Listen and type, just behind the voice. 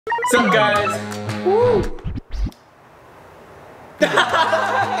What's up, guys? Woo!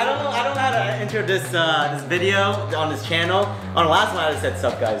 I don't know how to intro this this video on this channel. On the last one, I just said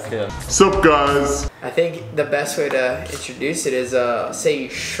 "sup, guys" too. Sup, guys? I think the best way to introduce it is say you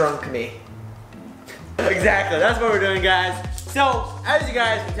shrunk me. Exactly, that's what we're doing, guys. So, as you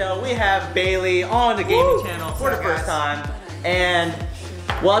guys can tell, we have Bailey on the gaming channel for the first time. And,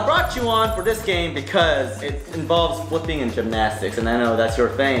 well, I brought you on for this game because it involves flipping and gymnastics, and I know that's your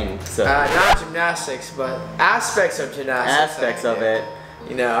thing, so. Not gymnastics, but aspects of gymnastics. Aspects of it.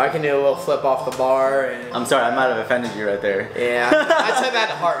 You know, I can do a little flip off the bar and... I'm sorry, I might have offended you right there. Yeah, I took that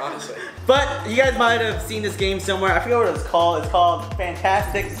to heart, honestly. But, you guys might have seen this game somewhere. I forget what it's called. It's called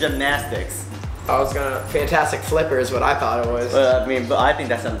Fantastic Gymnastics. Fantastic Flipper is what I thought it was. I mean, but I think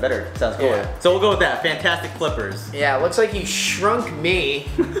that sounds better. Sounds cooler. Yeah. So we'll go with that. Fantastic Flippers. Yeah, it looks like you shrunk me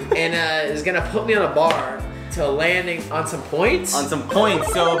and is gonna put me on a bar to landing on some points. On some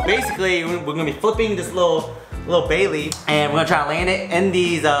points. So basically, we're gonna be flipping this little Bailey, and we're gonna try to land it in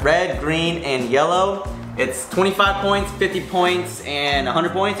these red, green, and yellow. It's 25 points, 50 points, and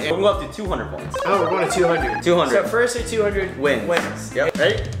 100 points, and we're gonna go up to 200 points. Oh, we're going to 200. 200. So first to 200 wins. Yep.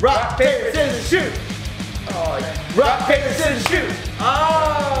 Ready? Rock, paper, scissors, shoot. Oh, yeah. Rock, paper, scissors, shoot.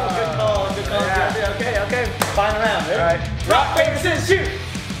 Oh, good call, good call. Yeah. Okay. Final round. Ready? All right. Rock, paper, scissors, shoot.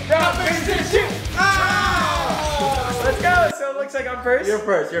 Rock, paper, scissors, shoot. Oh! Let's go. So it looks like I'm first. You're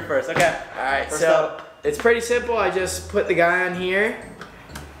first. Okay. All right. First so up. it's pretty simple. I just put the guy on here,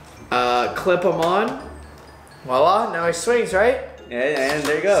 clip him on. Voila, now he swings, right? Yeah, and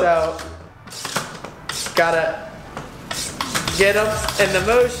there you go. So, gotta get him in the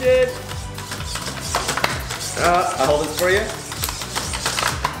motion. I'll hold this for you.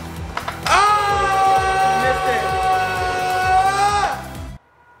 Oh!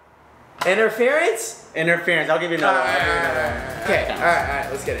 Interference? Interference. I'll give you another one. Okay, all right,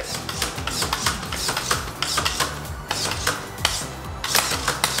 let's get it.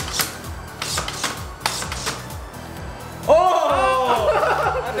 Oh! I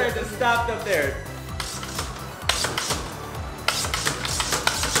thought it just stopped up there.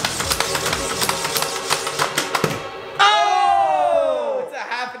 Oh! It's a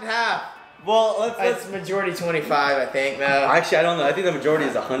half and half. Well, let's It's majority 25, I think, though. Actually, I don't know. I think the majority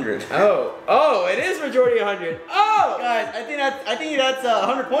is 100. Oh, it is majority 100. Oh! Guys, I think that's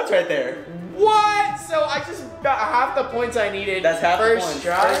 100 points right there. What? So I just got half the points I needed. That's half the points.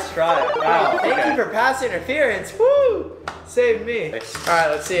 First try. Wow, thank you for pass interference. Woo! Saved me. All right,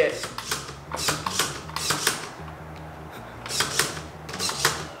 let's see it.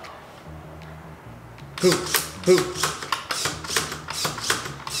 Hoop.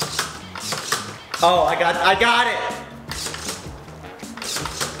 Oh, I got it.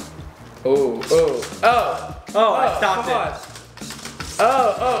 Oh, I stopped it. I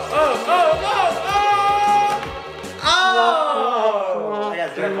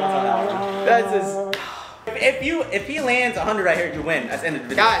got 0 points on that one. That's just... If he lands 100 right here, you win. That's the end of the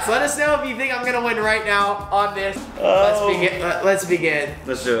video. Guys, let us know if you think I'm gonna win right now on this. Oh. Let's begin.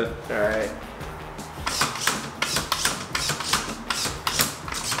 Let's do it. All right.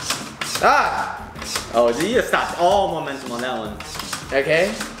 Ah. Oh, you just stopped all momentum on that one.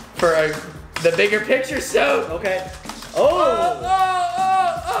 Okay. For the bigger picture, so. Okay. Oh.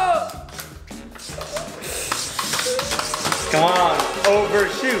 Come on.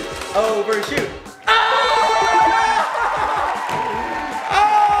 Overshoot. Oh, 100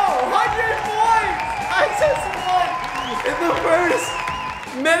 points! I just won in the first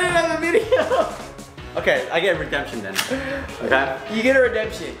minute of the video. Okay, I get redemption then. Okay? You get a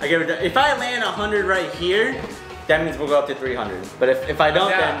redemption. I get redemption. If I land 100 right here, that means we'll go up to 300. But if I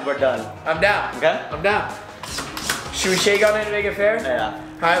don't, then we're done. I'm down. Okay? I'm down. Should we shake on it to make it fair? Yeah.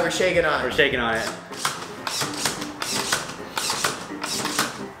 All right, we're shaking on it. We're shaking on it.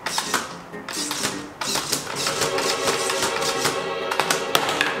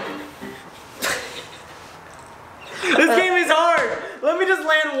 This game is hard. Let me just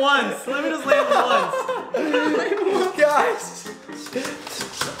land once. Guys,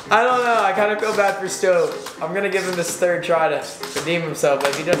 I don't know. I kind of feel bad for Stove. I'm gonna give him this third try to redeem himself.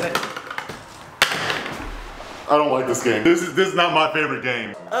 But if he doesn't, I don't like this game. This is not my favorite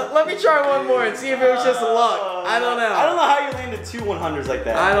game. let me try one more and see if it was just luck. I don't know. I don't know how you landed 2 100s like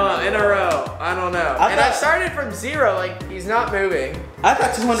that. I don't know. In a row. I don't know. I started from 0. Like he's not moving. I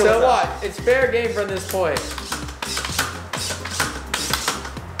thought 200. So what? It's fair game from this point.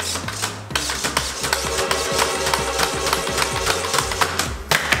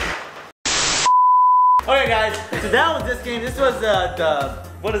 Okay, guys. So that was this game. This was the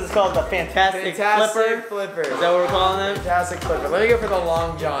what is this called? The fantastic flipper? Is that what we're calling them? Fantastic flipper. Let me go for the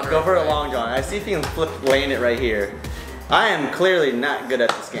long john. Go for the long john. I see if you can land it right here. I am clearly not good at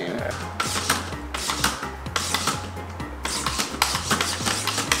this game.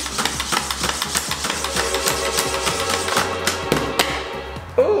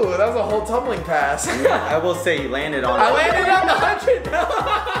 Ooh, that was a whole tumbling pass. I will say you landed on it. I landed on the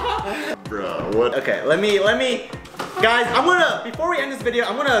 100. Bro, what? Okay, let me, guys, before we end this video,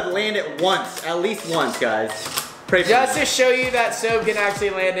 I'm gonna land it once, at least once, guys. Pray for Just me. to show you that Soap can actually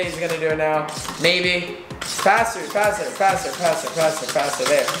land it, he's gonna do it now. Maybe. Faster, faster, faster, faster, faster, faster,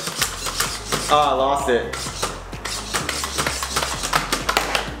 there. Oh, I lost it.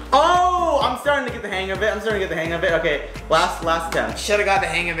 Oh, I'm starting to get the hang of it. Okay, last attempt. Should have got the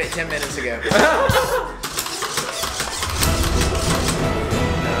hang of it 10 minutes ago.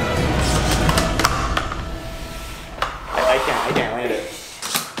 I can't land it.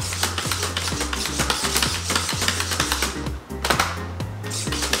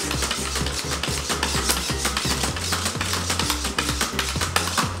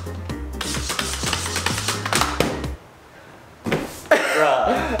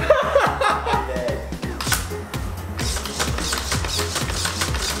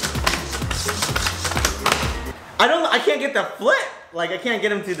 I can't get the flip. Like, I can't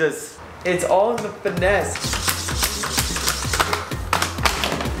get him to this. It's all in the finesse.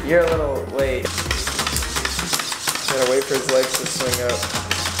 You're a little late. Gotta wait for his legs to swing up.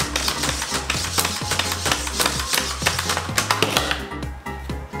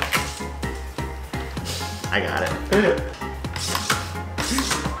 I got it.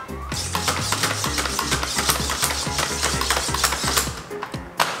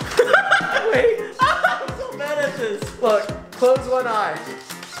 Wait. I'm so bad at this. Look, close one eye.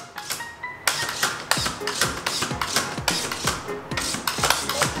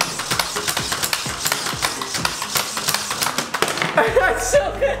 That's so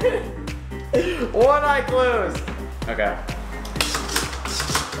good. One eye closed. Okay.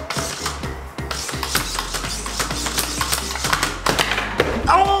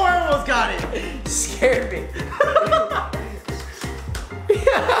 Oh, I almost got it. Scared me.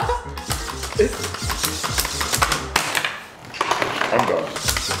 I'm done.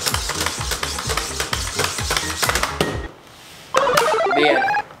 The end.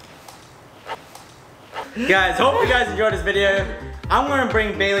 Guys, hope you guys enjoyed this video. I'm gonna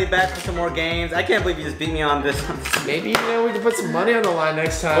bring Bailey back for some more games. I can't believe you just beat me on this one. Maybe, we can put some money on the line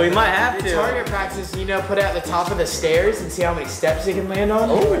next time. Well, we might have The to. target practice, put it at the top of the stairs and see how many steps you can land on.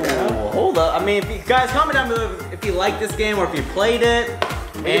 Oh, hold up. I mean, if you guys comment down below if you like this game or if you played it.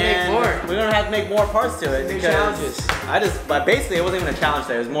 Make more. We're gonna have to make more parts to it. New because challenges. But basically it wasn't even a challenge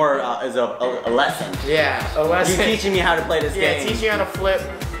today. It was more as a lesson. Yeah, a lesson. You teaching me how to play this game. Yeah, teach you how to flip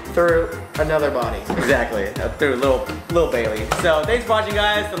through another body. Exactly, through little Bailey. So thanks for watching,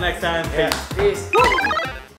 guys. Till next time. Peace. Peace.